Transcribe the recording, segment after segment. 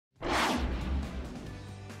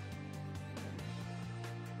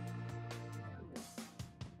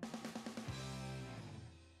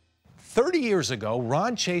30 years ago,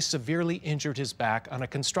 Ron Chase severely injured his back on a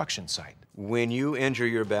construction site. When you injure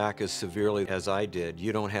your back as severely as I did,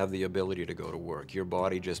 you don't have the ability to go to work. Your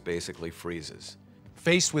body just basically freezes.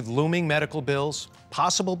 Faced with looming medical bills,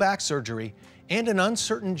 possible back surgery, and an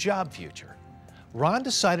uncertain job future, Ron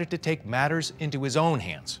decided to take matters into his own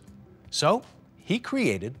hands. So he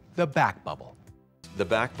created the back bubble. The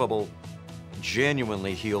back bubble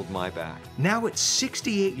genuinely healed my back. Now at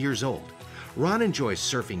 68 years old, Ron enjoys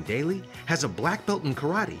surfing daily, has a black belt in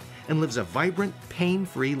karate, and lives a vibrant,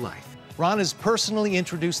 pain-free life. Ron has personally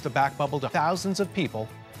introduced the back bubble to thousands of people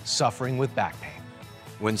suffering with back pain.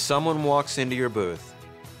 When someone walks into your booth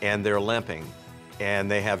and they're limping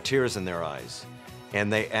and they have tears in their eyes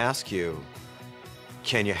and they ask you,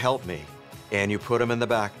 "Can you help me?" and you put them in the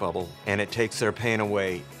back bubble and it takes their pain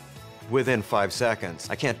away within 5 seconds,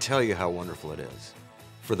 I can't tell you how wonderful it is.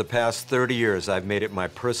 For the past 30 years, I've made it my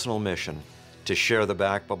personal mission to share the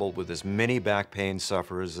back bubble with as many back pain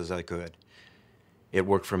sufferers as I could. It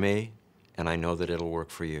worked for me, and I know that it'll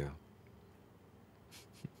work for you.